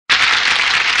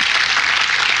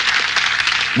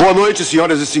Boa noite,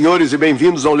 senhoras e senhores, e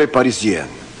bem-vindos ao Le Parisien.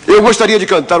 Eu gostaria de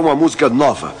cantar uma música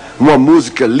nova, uma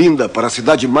música linda para a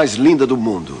cidade mais linda do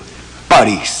mundo,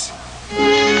 Paris.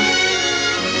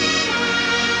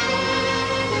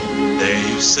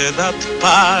 They say that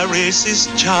Paris is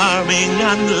charming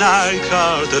and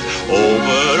light-hearted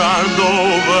over and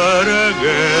over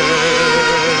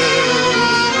again.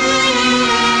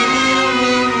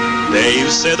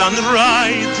 They've said and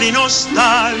rightly no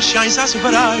star shines as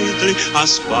brightly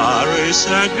as Paris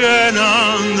again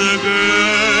and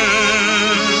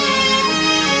again.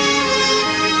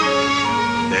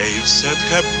 They've said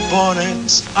her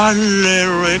bonnets are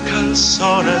lyrical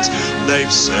sonnets.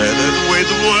 They've said it with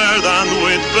word and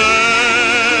with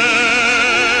verse.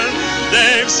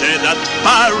 They've said that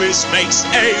Paris makes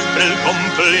April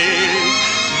complete.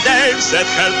 They've said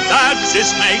her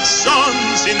taxis make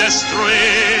sons in the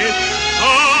street.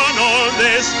 On all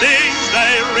these things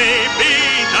they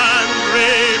repeat and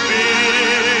repeat.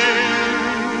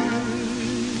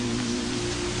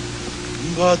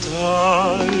 But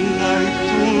I like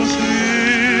to think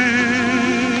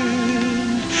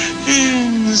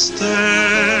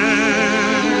instead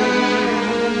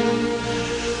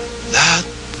that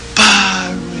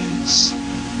Paris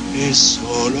is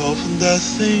all of the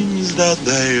things that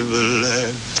they've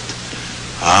left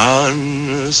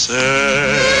unsaid.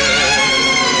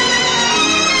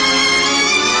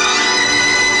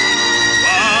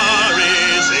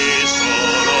 Paris is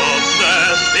all of the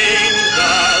things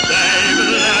that they've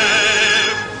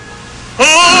left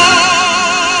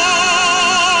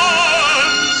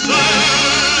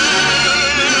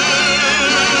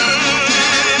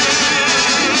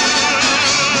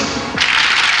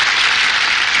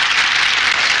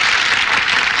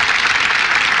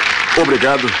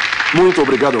Obrigado, muito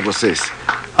obrigado a vocês.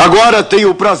 Agora tenho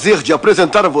o prazer de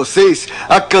apresentar a vocês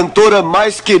a cantora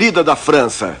mais querida da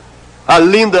França, a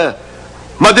linda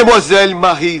Mademoiselle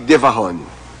Marie de Varronne.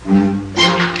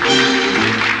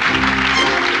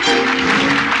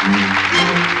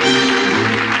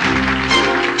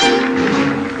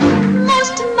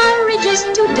 Most marriages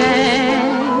today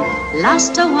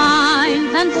last a while,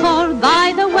 then fall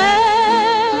by the way.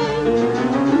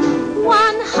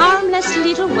 One harmless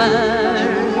little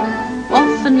word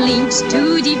often leads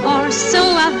to divorce, so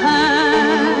I've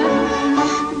heard.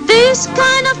 This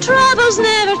kind of troubles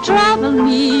never trouble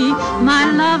me. My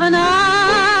love and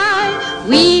I,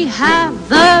 we have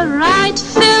the right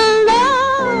philosophy.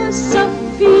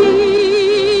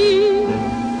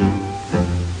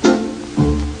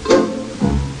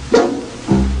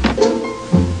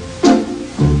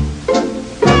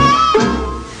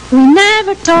 We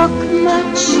never talk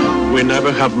much. We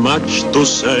never have much to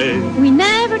say. We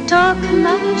never talk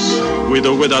much. We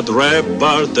do without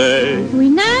repartee. We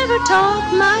never talk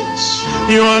much.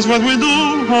 You ask what we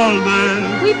do all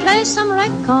day. We play some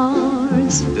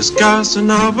records, Discuss a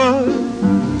novel,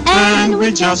 and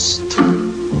we just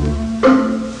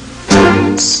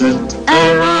sit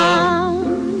around.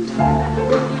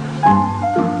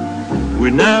 We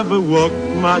never walk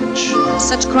much.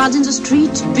 Such crowds in the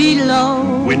street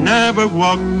below. We never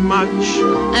walk much.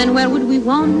 And where would we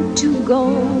want to go?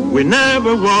 We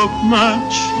never walk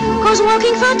much. 'Cause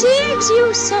walking fatigues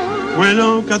you so. We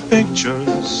look at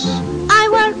pictures I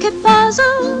work a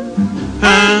puzzle,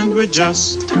 and we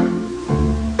just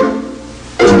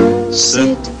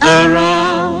sit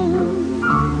around.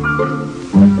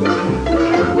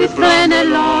 We plan a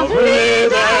lovely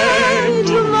day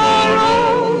tomorrow.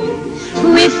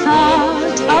 We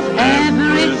thought of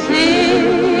everything,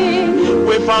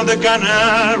 we found a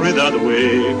canary that we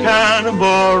can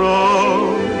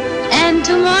borrow. and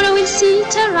tomorrow we'll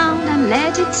sit around and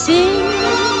let it sing.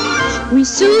 We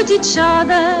suit each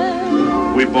other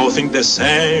We both think the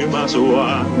same as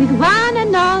one. with one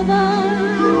another.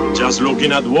 Just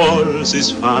looking at walls is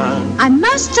fun. I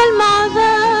must tell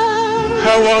mother,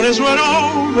 Her worries were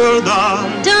overdone.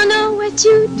 don't know what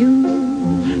you do.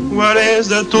 What is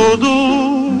there to do?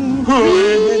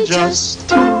 We just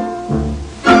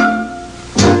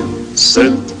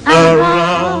sit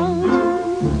around.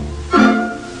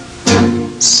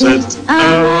 Sit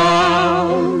around.